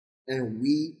And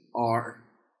we are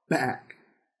back.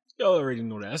 Y'all already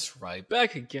know that's right.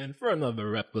 Back again for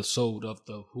another episode of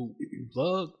the Hoop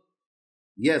Plug.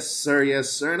 Yes, sir.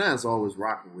 Yes, sir. And as always,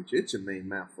 rocking with you. It's your main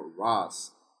man for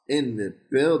Ross in the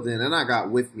building. And I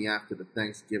got with me after the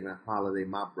Thanksgiving holiday,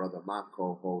 my brother, my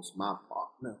co-host, my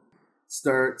partner.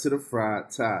 Stir to the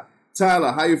fried tie.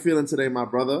 Tyler, how you feeling today, my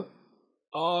brother?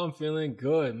 Oh, I'm feeling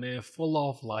good, man. Full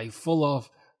off life, full off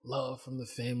love from the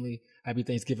family. Happy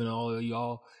Thanksgiving to all of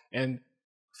y'all. And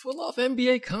full off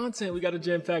NBA content. We got a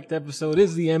jam-packed episode. This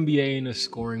is the NBA in a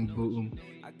scoring boom.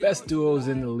 Best duos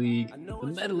in the league. The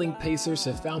meddling Pacers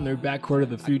have found their backcourt of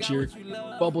the future.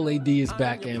 Bubble AD is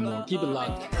back and more. Keep it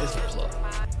locked. It's the plug.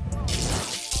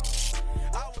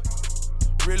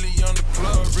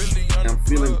 I'm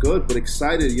feeling good, but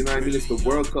excited. You know what I mean? It's the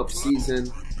World Cup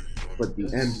season, but the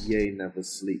NBA never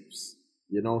sleeps.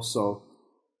 You know, so,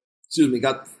 excuse me,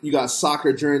 you got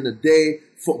soccer during the day,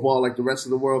 football like the rest of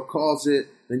the world calls it,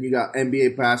 then you got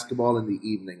NBA basketball in the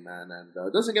evening, man. And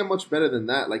it doesn't get much better than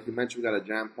that. Like you mentioned, we got a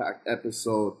jam-packed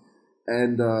episode,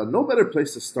 and no better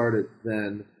place to start it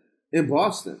than in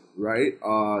Boston, right?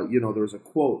 You know, there was a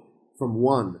quote from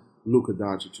one Luka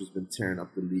Doncic who's been tearing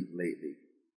up the league lately.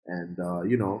 And,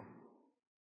 you know,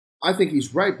 I think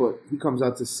he's right, but he comes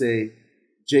out to say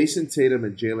Jason Tatum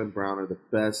and Jaylen Brown are the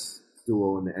best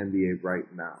duo in the NBA right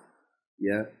now.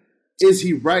 Yeah? Is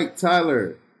he right,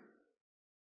 Tyler?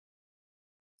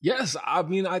 Yes, I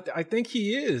mean, I think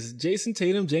he is. Jason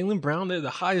Tatum, Jaylen Brown, they're the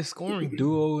highest scoring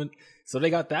duo. And so they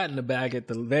got that in the bag at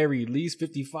the very least,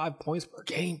 55 points per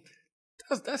game.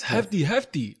 That's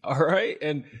hefty, all right?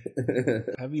 And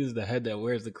heavy is the head that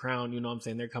wears the crown. You know what I'm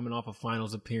saying? They're coming off a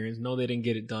finals appearance. No, they didn't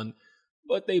get it done.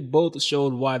 But they both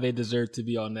showed why they deserve to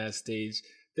be on that stage.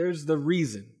 There's the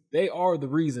reason. They are the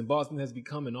reason Boston has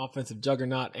become an offensive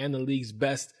juggernaut and the league's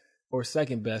best or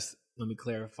second best, let me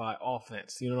clarify,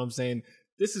 offense. You know what I'm saying?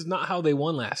 This is not how they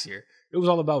won last year. It was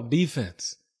all about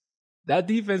defense. That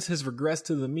defense has regressed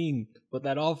to the mean, but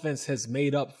that offense has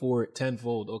made up for it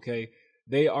tenfold, okay?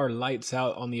 They are lights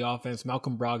out on the offense.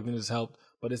 Malcolm Brogdon has helped,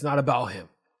 but it's not about him.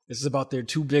 This is about their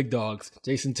two big dogs,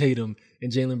 Jason Tatum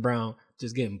and Jaylen Brown,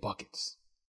 just getting buckets.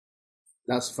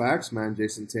 That's facts, man.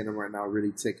 Jason Tatum right now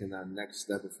really taking that next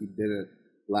step. If he didn't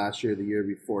last year, the year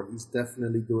before, he's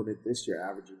definitely doing it this year,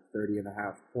 averaging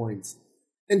 30.5 points.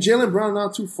 And Jaylen Brown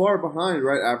not too far behind,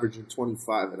 right, averaging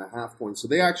 25.5 points. So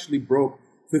they actually broke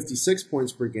 56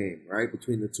 points per game, right,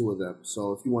 between the two of them.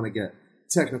 So if you want to get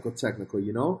technical,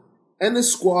 you know. And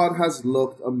this squad has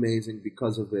looked amazing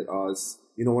because of it. It's,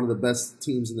 you know, one of the best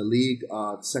teams in the league,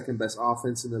 second best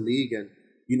offense in the league. And,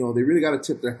 you know, they really got to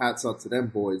tip their hats out to them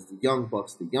boys, the young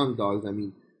bucks, the young dogs. I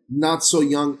mean, not so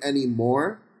young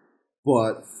anymore,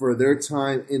 but for their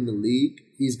time in the league,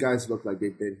 these guys look like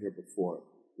they've been here before.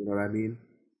 You know what I mean?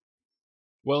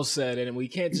 Well said, and we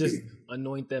can't just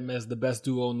anoint them as the best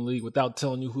duo in the league without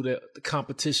telling you who the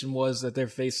competition was that they're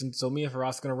facing. So me and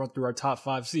Faraz are going to run through our top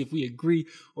five, see if we agree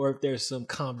or if there's some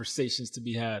conversations to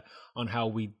be had on how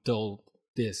we dole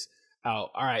this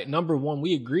out. All right, number one,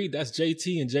 we agreed. That's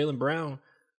JT and Jaylen Brown.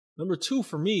 Number two,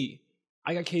 for me,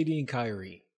 I got KD and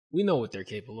Kyrie. We know what they're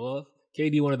capable of.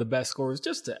 KD, one of the best scorers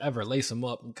just to ever lace them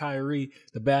up. And Kyrie,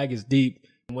 the bag is deep.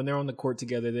 And when they're on the court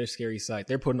together, they're a scary sight.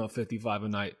 They're putting up 55 a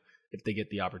night if they get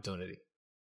the opportunity.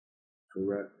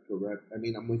 Correct. I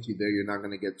mean, I'm with you there. You're not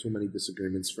going to get too many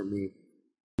disagreements from me.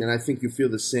 And I think you feel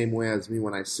the same way as me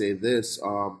when I say this.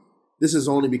 This is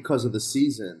only because of the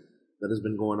season that has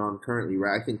been going on currently,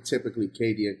 right? I think typically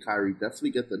KD and Kyrie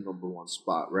definitely get the number one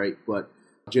spot, right? But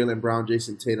Jaylen Brown,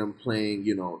 Jason Tatum playing,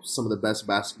 you know, some of the best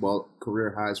basketball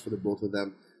career highs for the both of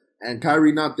them. And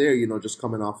Kyrie not there, you know, just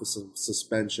coming off of some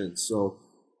suspension. So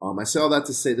I say all that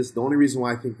to say this is the only reason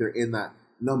why I think they're in that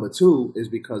number two is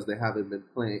because they haven't been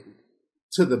playing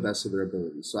to the best of their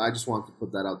ability. So I just wanted to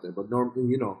put that out there. But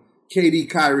normally, you know, KD,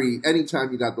 Kyrie,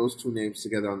 anytime you got those two names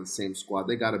together on the same squad,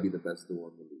 they got to be the best duo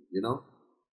in the league, you know?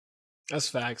 That's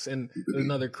facts. And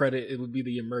another credit, it would be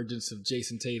the emergence of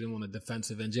Jason Tatum on the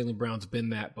defensive end. Jaylen Brown's been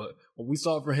that. But what we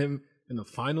saw from him in the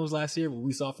finals last year, what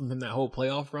we saw from him that whole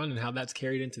playoff run and how that's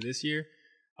carried into this year,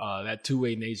 that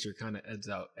two-way nature kind of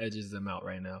edges them out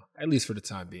right now, at least for the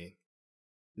time being.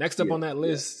 Next up on that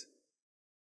list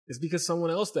is because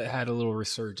someone else that had a little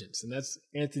resurgence, and that's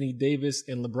Anthony Davis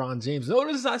and LeBron James.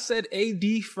 Notice I said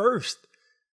AD first.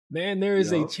 Man, there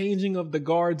is a changing of the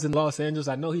guards in Los Angeles.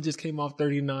 I know he just came off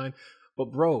 39, but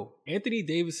bro, Anthony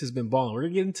Davis has been balling. We're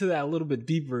going to get into that a little bit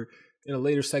deeper in a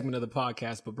later segment of the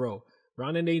podcast, but bro,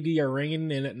 Ron and AD are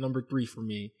ringing in at number 3 for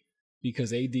me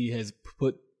because AD has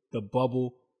put the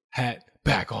bubble hat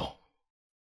back on.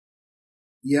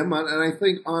 Yeah, man, and I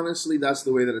think, honestly, that's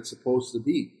the way that it's supposed to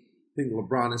be. think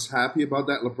LeBron is happy about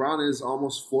that. LeBron is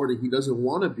almost 40. He doesn't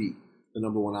want to be the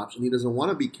number one option. He doesn't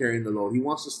want to be carrying the load. He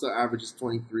wants to still average his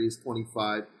 23, his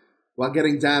 25, while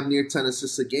getting damn near 10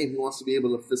 assists a game. He wants to be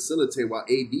able to facilitate while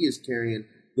AD is carrying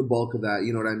the bulk of that,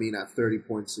 you know what I mean, at 30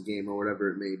 points a game or whatever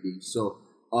it may be. So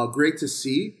great to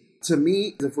see. To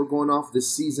me, if we're going off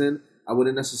this season, I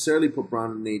wouldn't necessarily put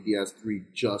Brown and AD as 3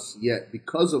 just yet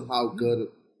because of how good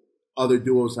other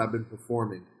duos have been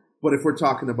performing. But if we're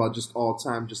talking about just all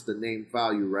time, just the name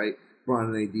value, right?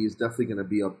 Brown and AD is definitely going to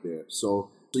be up there.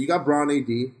 So you got Brown AD,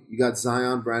 you got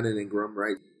Zion, Brandon Ingram,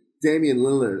 right? Damian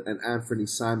Lillard and Anthony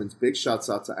Simons. Big shouts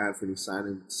out to Anthony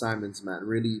Simons, man.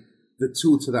 Really the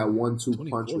two to that 1-2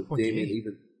 punch with Damian.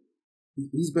 Even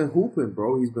he's been hooping,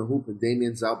 bro. He's been hooping.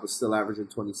 Damian's out, but still averaging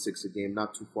 26 a game,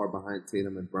 not too far behind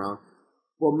Tatum and Brown.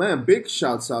 Well, man, big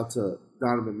shouts out to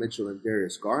Donovan Mitchell and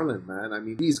Darius Garland, man. I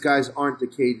mean, these guys aren't the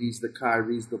KDs, the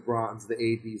Kyries, the Brons, the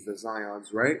ADs, the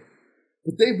Zions, right?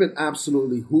 But they've been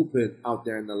absolutely hooping out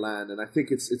there in the land, and I think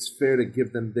it's fair to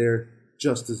give them their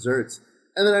just desserts.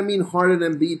 And then, I mean, Harden,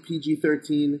 Embiid,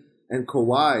 PG-13, and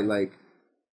Kawhi, like,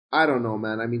 I don't know,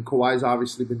 man. I mean, Kawhi's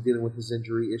obviously been dealing with his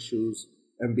injury issues.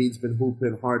 Embiid's been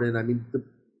hooping. Harden, I mean,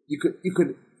 you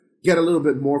could get a little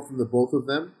bit more from the both of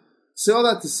them. Say all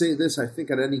that to say this, I think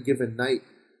at any given night,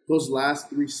 those last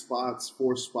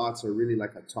 4 spots are really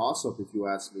like a toss-up, if you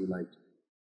ask me. Like,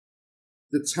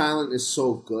 the talent is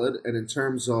so good, and in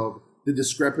terms of the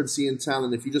discrepancy in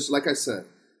talent, if you just, like I said,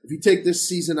 if you take this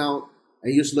season out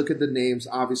and you just look at the names,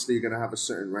 obviously you're going to have a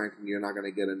certain ranking. You're not going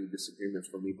to get any disagreements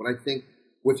from me. But I think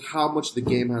with how much the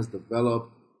game has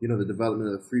developed, you know, the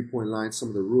development of the three-point line, some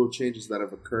of the rule changes that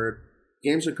have occurred,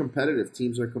 games are competitive,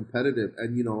 teams are competitive,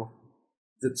 and, you know,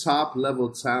 the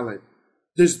top-level talent,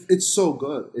 it's so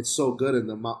good. It's so good, and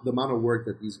the amount of work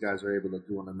that these guys are able to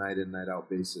do on a night-in, night-out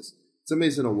basis. It's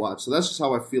amazing to watch. So that's just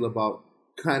how I feel about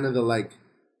kind of the, like,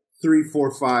 3,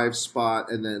 4, 5 spot,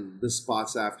 and then the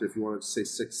spots after, if you wanted to say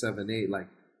 6, 7, 8. Like,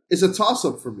 it's a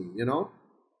toss-up for me, you know?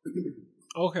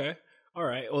 Okay. All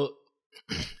right. Well,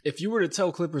 if you were to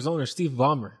tell Clippers owner Steve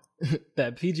Ballmer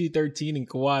that PG-13 and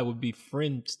Kawhi would be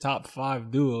fringe top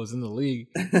 5 duos in the league,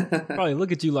 probably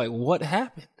look at you like, what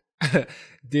happened?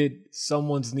 Did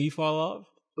someone's knee fall off?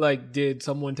 Like, did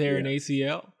someone tear an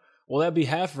ACL? Well, that'd be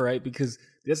half right, because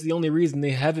that's the only reason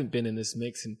they haven't been in this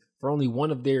mix. And for only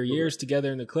one of their years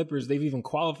together in the Clippers, they've even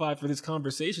qualified for this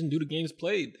conversation due to games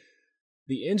played.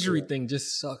 The injury thing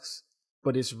just sucks,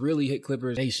 but it's really hit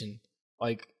Clippers Nation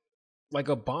like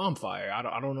a bonfire. I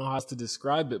don't know how else to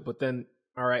describe it, but then,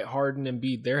 all right, Harden and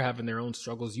Embiid, they're having their own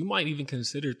struggles. You might even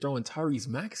consider throwing Tyrese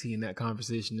Maxey in that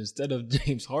conversation instead of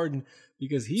James Harden,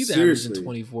 because he's averaging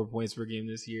 24 points per game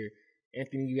this year.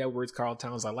 Anthony Edwards, Karl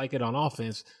Towns, I like it on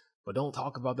offense, but don't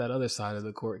talk about that other side of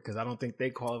the court, because I don't think they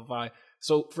qualify.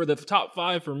 So for the top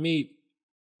 5 for me,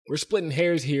 we're splitting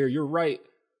hairs here. You're right.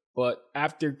 But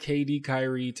after KD,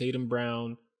 Kyrie, Tatum,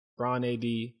 Brown AD,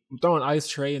 I'm throwing Ice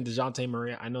Trae and DeJounte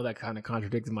Murray. I know that kind of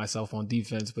contradicted myself on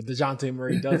defense, but DeJounte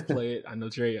Murray does play it. I know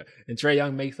Trae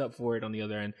Young makes up for it on the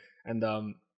other end. And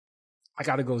I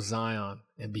got to go Zion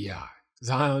and BI.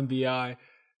 Zion and BI,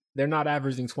 they're not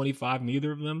averaging 25,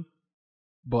 neither of them,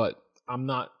 but I'm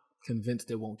not convinced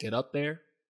they won't get up there.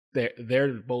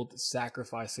 They're both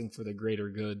sacrificing for the greater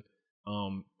good,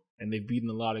 and they've beaten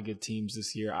a lot of good teams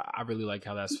this year. I really like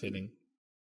how that's fitting.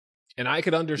 And I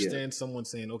could understand someone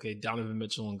saying, okay, Donovan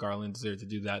Mitchell and Garland deserve to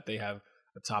do that. They have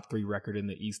a top 3 record in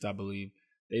the East, I believe.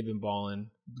 They've been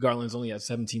balling. Garland's only at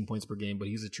 17 points per game, but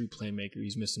he's a true playmaker.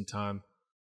 He's missed some time.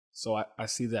 So I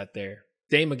see that there.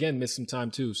 Dame, again, missed some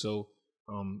time too. So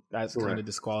that's kind of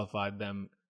disqualified them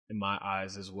in my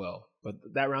eyes as well. But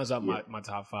that rounds out my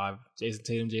top 5. Jason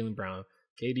Tatum, Jaylen Brown,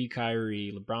 KD,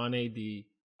 Kyrie, LeBron AD,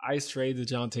 Ice Trae,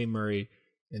 DeJounte Murray,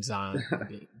 and Zion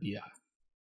B.I.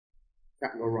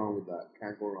 Can't go wrong with that.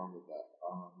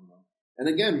 You know. And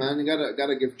again, man, you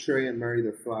gotta give Trae and Murray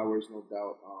their flowers, no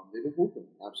doubt. They've been hooping,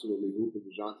 absolutely hooping.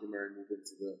 DeJounte Murray moving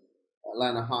to the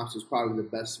Atlanta Hawks was probably the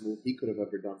best move he could have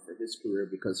ever done for his career,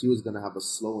 because he was gonna have a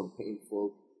slow and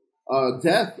painful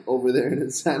death over there in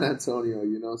San Antonio,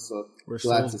 you know. So where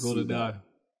souls go to die.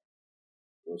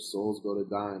 Where souls go to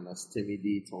die, and that's Timmy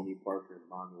D, Tony Parker, and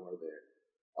Manu are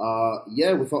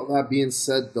there. With all that being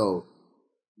said, though,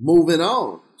 moving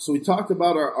on. So we talked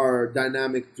about our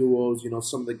dynamic duos, you know,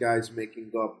 some of the guys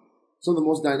making up some of the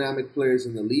most dynamic players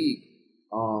in the league.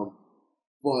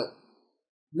 But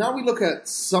now we look at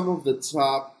some of the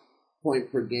top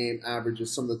point per game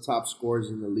averages, some of the top scorers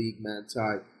in the league, man.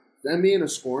 Ty, is the NBA in a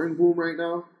scoring boom right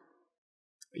now?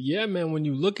 Yeah, man, when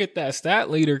you look at that stat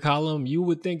leader column, you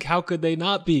would think, how could they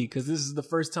not be? Because this is the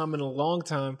first time in a long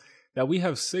time that we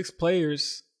have 6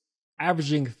 players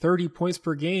averaging 30 points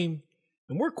per game.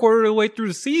 And we're quarter of the way through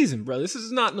the season, bro. This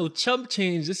is not no chump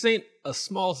change. This ain't a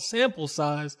small sample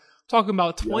size. I'm talking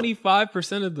about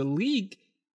 25% of the league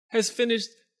has finished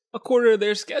a quarter of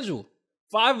their schedule.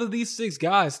 5 of these 6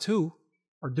 guys, too,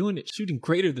 are doing it, shooting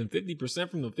greater than 50%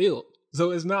 from the field.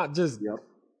 So it's not just,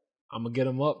 I'm going to get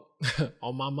them up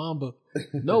on my Mamba.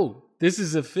 No, this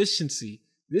is efficiency.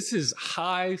 This is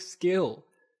high skill.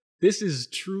 This is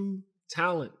true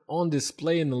talent on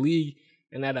display in the league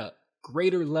and at a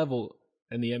greater level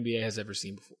than the NBA has ever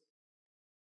seen before.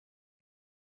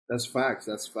 That's facts.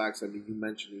 That's facts. I mean, you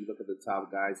mentioned, you look at the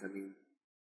top guys. I mean,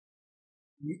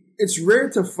 it's rare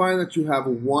to find that you have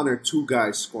 1 or 2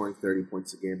 guys scoring 30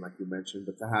 points a game, like you mentioned,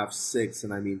 but to have 6,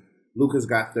 and I mean, Luka's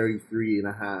got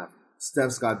 33.5.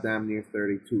 Steph's got damn near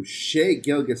 32. Shai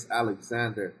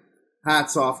Gilgeous-Alexander,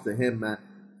 hats off to him, man.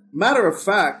 Matter of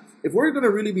fact, if we're going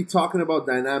to really be talking about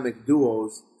dynamic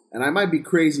duos, and I might be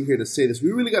crazy here to say this,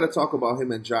 we really got to talk about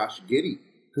him and Josh Giddey,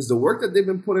 because the work that they've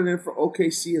been putting in for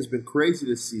OKC has been crazy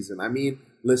this season. I mean,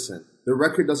 listen, the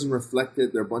record doesn't reflect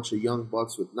it. They're a bunch of young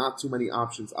bucks with not too many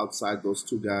options outside those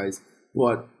 2 guys,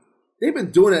 but they've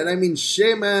been doing it. And I mean,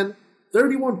 Shai, man,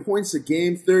 31 points a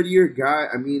game, third-year guy.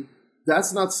 I mean,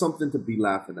 that's not something to be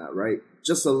laughing at, right?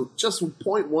 Just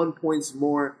 0.1 points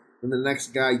more than the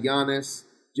next guy, Giannis.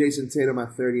 Jason Tatum at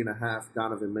 30.5.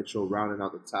 Donovan Mitchell rounding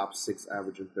out the top 6,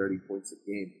 averaging 30 points a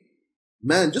game.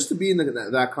 Man, just to be in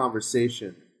that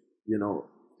conversation, you know,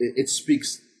 it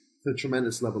speaks to the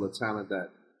tremendous level of talent that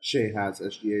Shai has,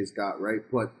 SGA's got, right?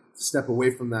 But to step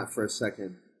away from that for a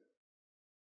second,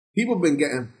 people have been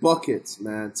getting buckets,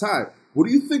 man. Ty, what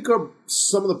do you think are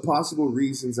some of the possible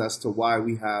reasons as to why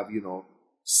we have,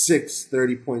 6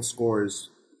 30-point scorers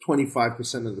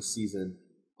 25% of the season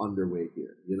underway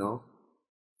here,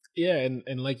 Yeah,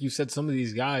 and like you said, some of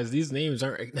these guys, these names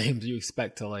aren't names you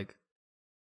expect to like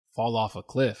fall off a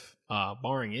cliff,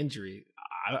 barring injury.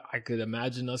 I could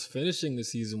imagine us finishing the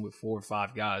season with 4 or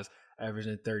 5 guys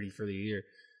averaging 30 for the year.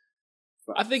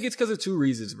 I think it's because of 2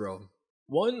 reasons, bro.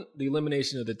 One, the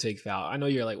elimination of the take foul. I know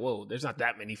you're like, whoa, there's not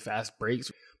that many fast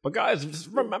breaks. But guys, just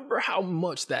remember how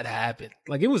much that happened.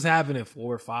 Like, it was happening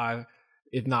 4 or 5,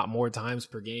 if not more times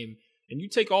per game. And you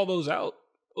take all those out,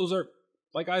 those are,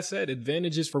 like I said,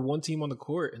 advantages for one team on the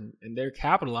court, and they're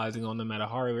capitalizing on them at a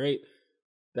higher rate.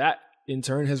 That, in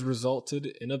turn, has resulted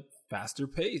in a faster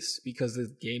pace because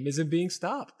the game isn't being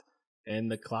stopped.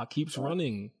 And the clock keeps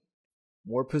running.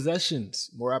 More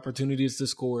possessions, more opportunities to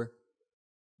score,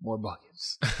 more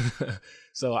buckets.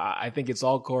 So I think it's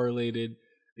all correlated.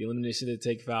 The elimination of the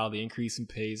take foul, the increase in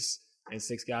pace, and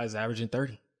 6 guys averaging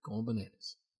 30, going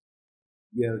bananas.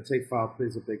 Yeah, the take foul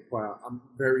plays a big part. I'm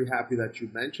very happy that you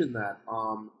mentioned that.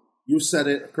 You said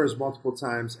it occurs multiple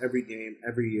times every game,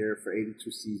 every year for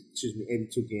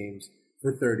 82 games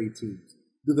for 30 teams.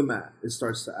 Do the math. It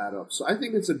starts to add up. So I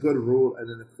think it's a good rule, and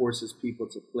then it forces people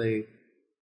to play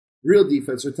real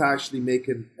defense or to actually make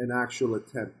an actual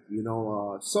attempt.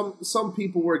 Some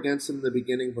people were against it in the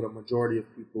beginning, but a majority of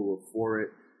people were for it,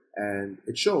 and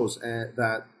it shows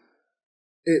that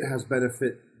it has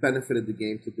benefited the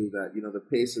game to do that. The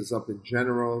pace is up in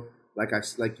general. Like I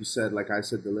said,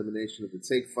 the elimination of the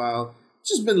take foul. It's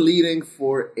just been leading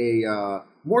for a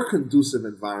more conducive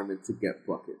environment to get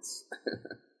buckets.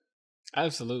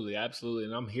 Absolutely,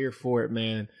 and I'm here for it,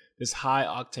 man. This high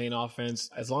octane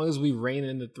offense, as long as we rein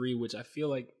in the 3, which I feel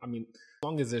like, as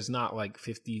long as there's not like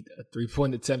 50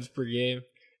 3-point attempts per game,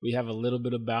 we have a little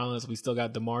bit of balance. We still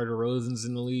got DeMar DeRozan's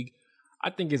in the league.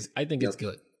 I think it's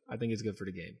good. I think it's good for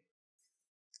the game.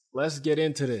 Let's get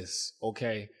into this,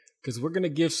 okay? Because we're going to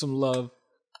give some love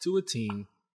to a team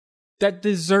that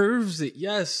deserves it.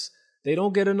 Yes, they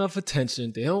don't get enough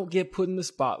attention. They don't get put in the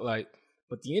spotlight.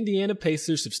 But the Indiana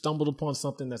Pacers have stumbled upon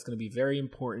something that's going to be very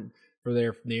important for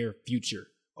their near future,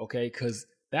 okay? Because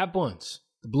that bunch,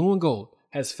 the blue and gold,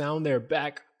 has found their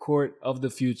backcourt of the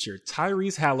future.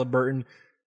 Tyrese Halliburton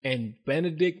and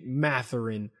Benedict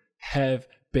Mathurin have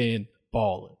been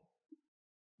balling.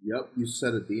 Yep, you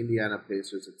said it. The Indiana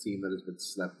Pacers, a team that has been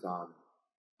slept on.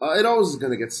 It always is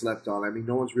going to get slept on.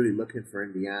 No one's really looking for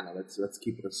Indiana. Let's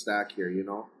keep it a stack here,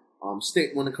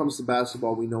 State, when it comes to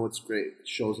basketball, we know it's great. It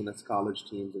shows in its college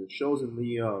teams, and it shows in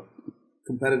the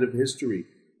competitive history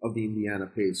of the Indiana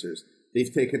Pacers.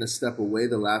 They've taken a step away.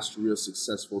 The last real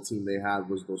successful team they had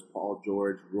was those Paul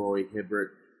George, Roy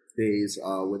Hibbert days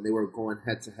when they were going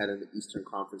head-to-head in the Eastern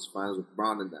Conference Finals with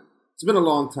Brown and them. It's been a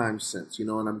long time since,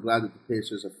 and I'm glad that the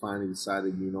Pacers have finally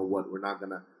decided, we're not going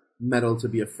to meddle to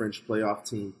be a fringe playoff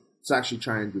team. Let's actually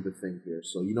try and do the thing here.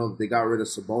 So, they got rid of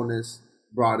Sabonis,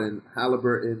 brought in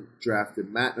Halliburton,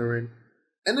 drafted Mathurin,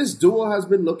 and this duo has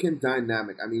been looking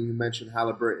dynamic. You mentioned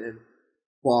Halliburton.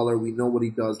 baller. We know what he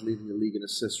does, leading the league in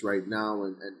assists right now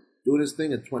and doing his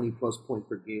thing, a 20-plus point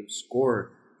per game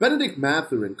scorer. Benedict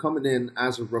Mathurin coming in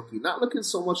as a rookie, not looking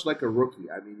so much like a rookie.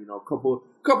 I mean, a couple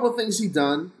of things he's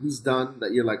done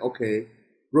that you're like, okay,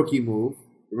 rookie move.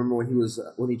 Remember when he went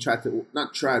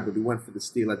for the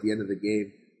steal at the end of the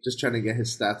game, just trying to get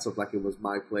his stats up like it was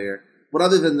my player. But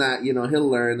other than that, he'll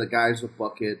learn. The guy's a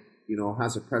bucket,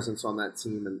 has a presence on that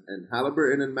team. And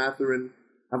Halliburton and Mathurin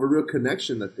have a real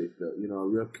connection that they've built, a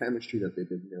real chemistry that they've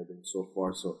been building so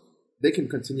far. So they can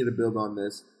continue to build on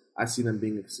this. I see them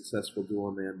being a successful duo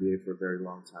in the NBA for a very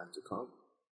long time to come.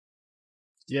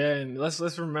 Yeah, and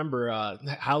let's remember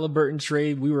Halliburton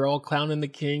trade. We were all clowning the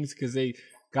Kings because they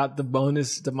got the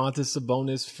bonus, Domantas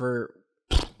Sabonis, for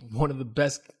one of the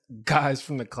best guys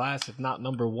from the class, if not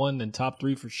number one, then top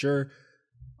three for sure.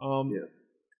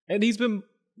 And he's been,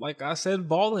 like I said,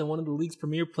 balling, one of the league's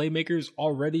premier playmakers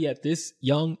already at this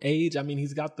young age. I mean,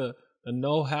 he's got the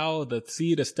know-how, the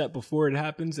see it a step before it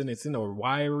happens, and it's in a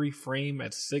wiry frame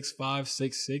at 6'5",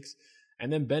 6'6".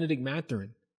 And then Benedict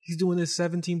Mathurin, he's doing this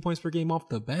 17 points per game off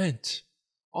the bench.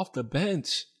 Off the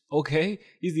bench, okay?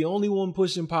 He's the only one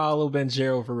pushing Paolo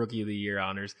Banchero for Rookie of the Year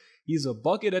honors. He's a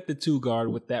bucket at the 2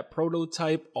 guard with that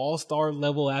prototype all-star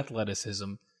level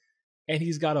athleticism, and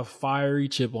he's got a fiery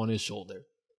chip on his shoulder.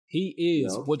 He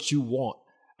is what you want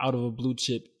out of a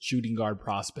blue-chip shooting guard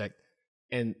prospect.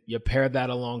 And you pair that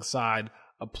alongside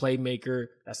a playmaker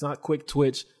that's not quick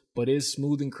twitch, but is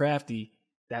smooth and crafty,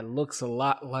 that looks a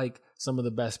lot like some of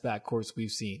the best backcourts we've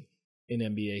seen in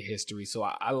NBA history. So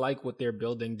I like what they're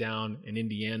building down in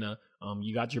Indiana.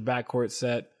 You got your backcourt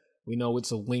set. We know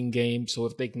it's a wing game, so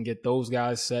if they can get those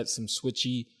guys set, some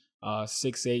switchy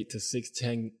 6'8" to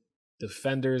 6'10"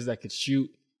 defenders that could shoot,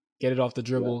 get it off the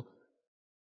dribble,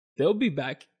 they'll be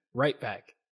right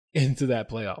back into that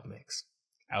playoff mix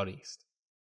out east.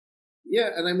 Yeah,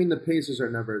 and I mean, the Pacers are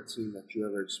never a team that you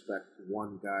ever expect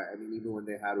one guy. I mean, even when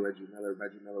they had Reggie Miller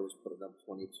was putting up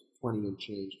 20 and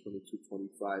change, 22,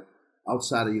 25,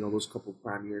 outside of, those couple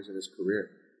prime years in his career.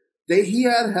 He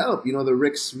had help, the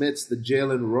Rick Smiths, the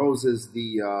Jalen Roses,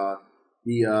 the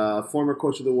former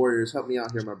coach of the Warriors. Help me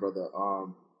out here, my brother.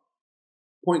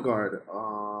 Point guard.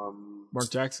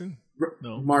 Mark Jackson?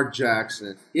 No. Mark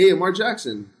Jackson. Yeah, Mark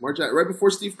Jackson. Right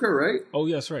before Steve Kerr, right? Oh,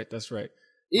 yeah, that's right.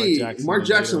 Mark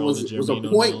Jackson was a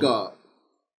point guard.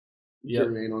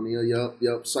 Jermaine O'Neal,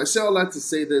 yep. So I say all that to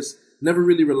say this. Never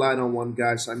really relied on one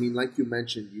guy. So, I mean, like you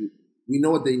mentioned, we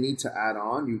know what they need to add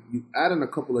on. You add in a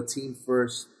couple of team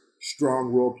first,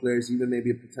 strong role players, even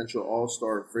maybe a potential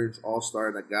all-star, fringe all-star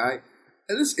and a guy.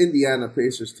 And this Indiana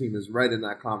Pacers team is right in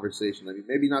that conversation. I mean,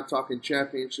 maybe not talking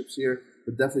championships here,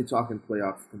 but definitely talking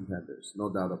playoff contenders. No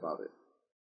doubt about it.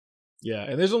 Yeah,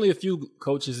 and there's only a few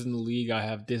coaches in the league I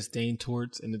have disdain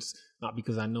towards, and it's not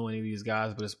because I know any of these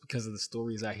guys, but it's because of the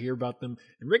stories I hear about them.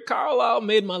 And Rick Carlisle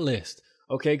made my list,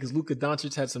 okay, because Luka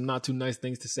Doncic had some not too nice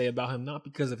things to say about him, not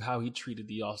because of how he treated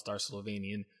the All-Star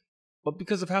Slovenian, but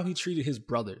because of how he treated his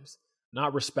brothers,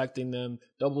 not respecting them,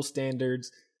 double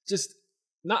standards, just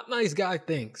not nice guy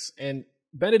things. And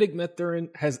Benedict Mathurin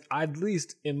has, at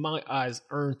least in my eyes,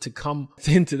 earned to come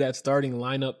into that starting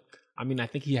lineup. I mean, I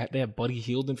think they have Buddy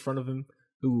Hield in front of him,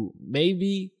 who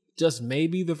maybe, just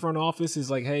maybe, the front office is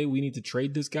like, hey, we need to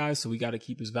trade this guy, so we got to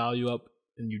keep his value up,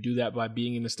 and you do that by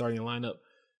being in the starting lineup.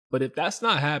 But if that's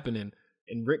not happening,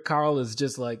 and Rick Carl is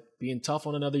just like being tough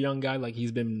on another young guy like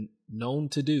he's been known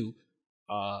to do,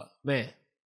 man,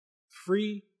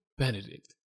 free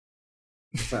Benedict.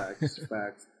 Facts.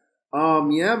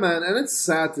 Yeah, man, and it's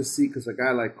sad to see because a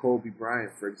guy like Kobe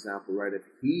Bryant, for example, right, if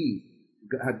he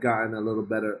had gotten a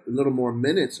little more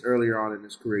minutes earlier on in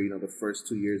his career, the first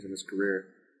 2 years in his career,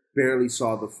 barely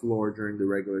saw the floor during the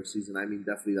regular season. I mean,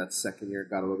 definitely that second year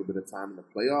got a little bit of time in the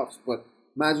playoffs, but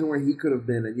imagine where he could have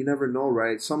been, and you never know,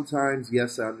 right? Sometimes,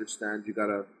 yes, I understand, you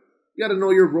gotta know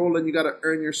your role and you gotta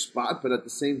earn your spot, but at the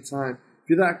same time, if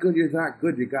you're that good,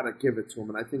 you gotta give it to him,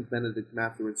 and I think Benedict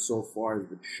Mathurin so far has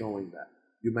been showing that.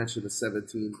 You mentioned the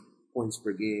 17 points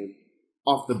per game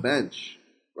off the bench,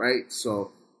 right?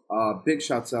 So, big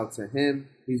shouts out to him.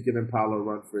 He's giving Paolo a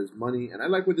run for his money. And I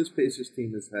like where this Pacers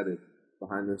team is headed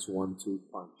behind this 1-2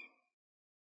 punch.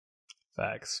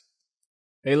 Facts.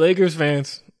 Hey, Lakers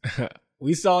fans.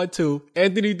 We saw it too.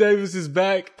 Anthony Davis is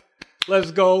back.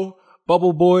 Let's go.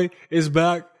 Bubble Boy is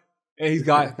back. And he's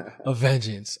got a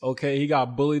vengeance. Okay, he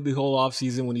got bullied the whole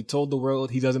offseason when he told the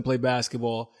world he doesn't play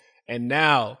basketball. And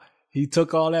now he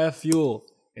took all that fuel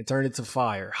and turned it to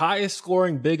fire. Highest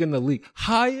scoring big in the league.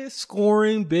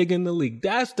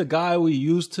 That's the guy we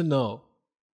used to know.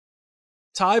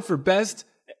 Tied for best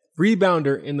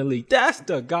rebounder in the league. That's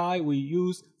the guy we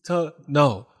used to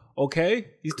know. Okay,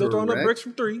 he's still throwing up Correct. bricks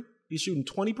from 3. He's shooting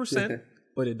 20%,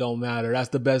 but it don't matter. That's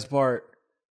the best part.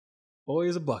 Boy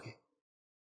is a bucket.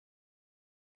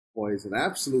 Boy, is an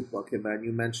absolute bucket, man.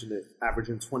 You mentioned it.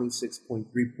 Averaging 26.3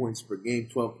 points per game,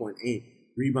 12.8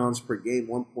 rebounds per game,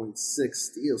 1.6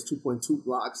 steals, 2.2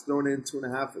 blocks, throwing in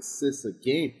 2.5 assists a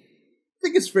game. I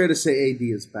think it's fair to say AD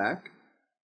is back.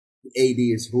 AD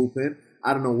is hooping.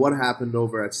 I don't know what happened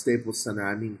over at Staples Center.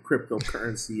 I mean,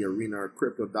 cryptocurrency arena or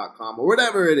crypto.com or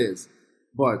whatever it is.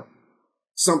 But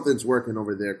something's working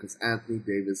over there because Anthony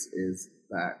Davis is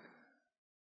back.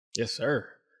 Yes, sir.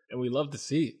 And we love to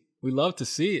see it. We love to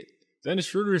see it. Dennis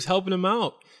Schroeder is helping him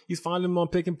out. He's finding him on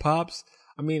pick and pops.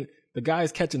 I mean, the guy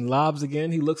is catching lobs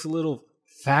again. He looks a little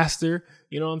faster,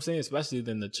 you know what I'm saying? Especially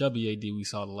than the chubby AD we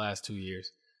saw the last 2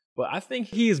 years. But I think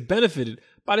he is benefited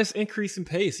by this increase in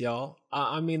pace, y'all.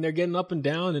 I mean, they're getting up and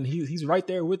down, and he's right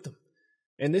there with them.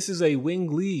 And this is a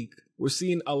wing league. We're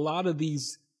seeing a lot of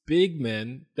these big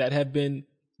men that have been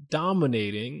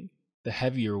dominating the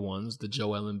heavier ones, the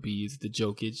Joel Embiids, the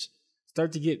Jokic,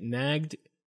 start to get nagged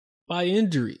by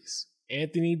injuries.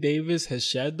 Anthony Davis has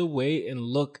shed the weight, and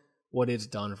look what it's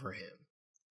done for him.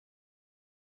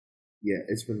 Yeah,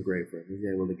 it's been great for him. He's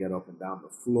able to get up and down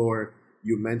the floor.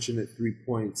 You mentioned it, 3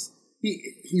 points.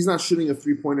 He's not shooting a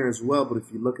three-pointer as well, but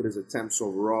if you look at his attempts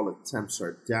overall, attempts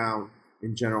are down.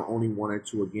 In general, only 1 or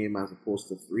 2 a game as opposed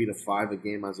to 3 to 5 a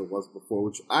game as it was before,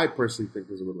 which I personally think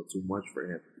is a little too much for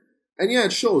him. And yeah,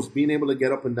 it shows being able to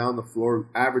get up and down the floor,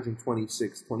 averaging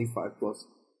 26, 25 plus,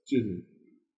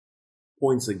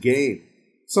 points a game.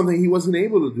 Something he wasn't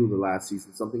able to do the last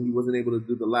season, something he wasn't able to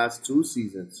do the last 2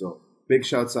 seasons. So big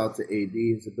shouts out to AD,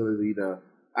 his ability to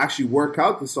actually work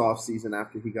out this offseason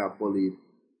after he got bullied,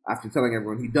 after telling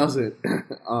everyone he doesn't,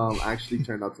 actually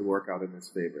turned out to work out in his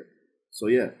favor. So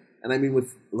yeah, and I mean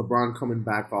with LeBron coming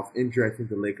back off injury, I think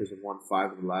the Lakers have won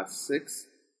 5 of the last 6.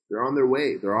 They're on their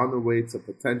way. They're on their way to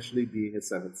potentially being a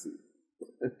 7th seed.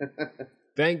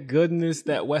 Thank goodness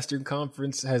that Western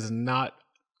Conference has not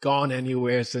gone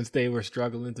anywhere since they were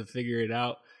struggling to figure it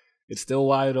out. It's still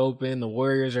wide open. The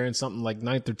Warriors are in something like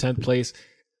 9th or 10th place.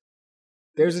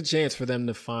 There's a chance for them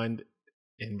to find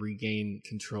and regain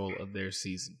control of their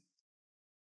season.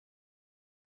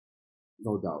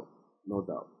 No doubt. No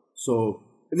doubt. So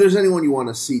if there's anyone you want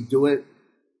to see do it,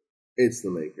 it's the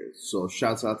Lakers. So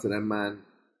shouts out to them, man,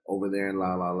 over there in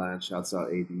La La Land. Shouts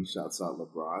out AD. Shouts out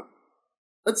LeBron.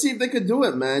 Let's see if they could do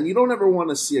it, man. You don't ever want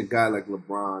to see a guy like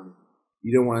LeBron.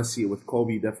 You don't want to see it with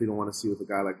Kobe. You definitely don't want to see it with a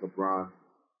guy like LeBron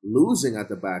losing at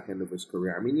the back end of his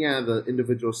career. I mean, yeah, the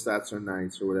individual stats are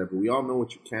nice or whatever. We all know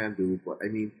what you can do, but I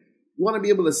mean, you want to be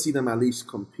able to see them at least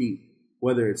compete,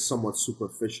 whether it's somewhat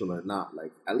superficial or not.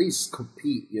 Like, at least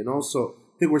compete, you know? So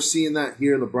I think we're seeing that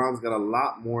here. LeBron's got a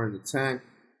lot more in the tank.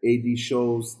 AD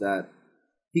shows that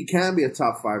he can be a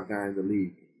top 5 guy in the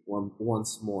league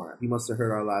once more. He must have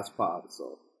heard our last pod,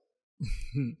 so.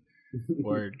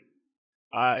 Word.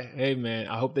 Hey, man,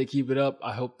 I hope they keep it up.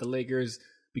 I hope the Lakers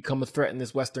become a threat in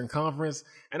this Western Conference.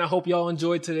 And I hope y'all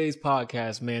enjoyed today's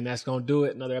podcast, man. That's going to do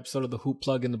it. Another episode of the Hoop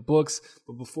Plug in the books.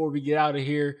 But before we get out of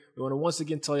here, we want to once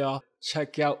again tell y'all,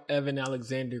 check out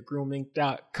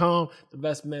EvanAlexanderGrooming.com, the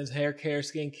best men's hair care,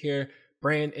 skincare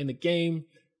brand in the game.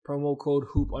 Promo code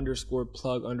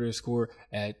hoop_plug_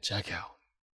 at checkout.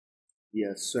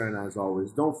 Yes, sir. And as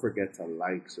always, don't forget to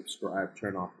like, subscribe,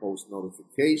 turn on post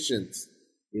notifications.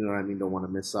 You know what I mean? Don't want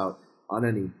to miss out on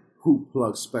any Hoop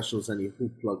Plug specials, any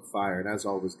Hoop Plug fire. And as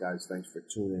always, guys, thanks for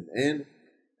tuning in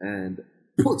and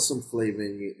put some flavor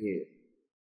in your ear.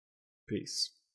 Peace.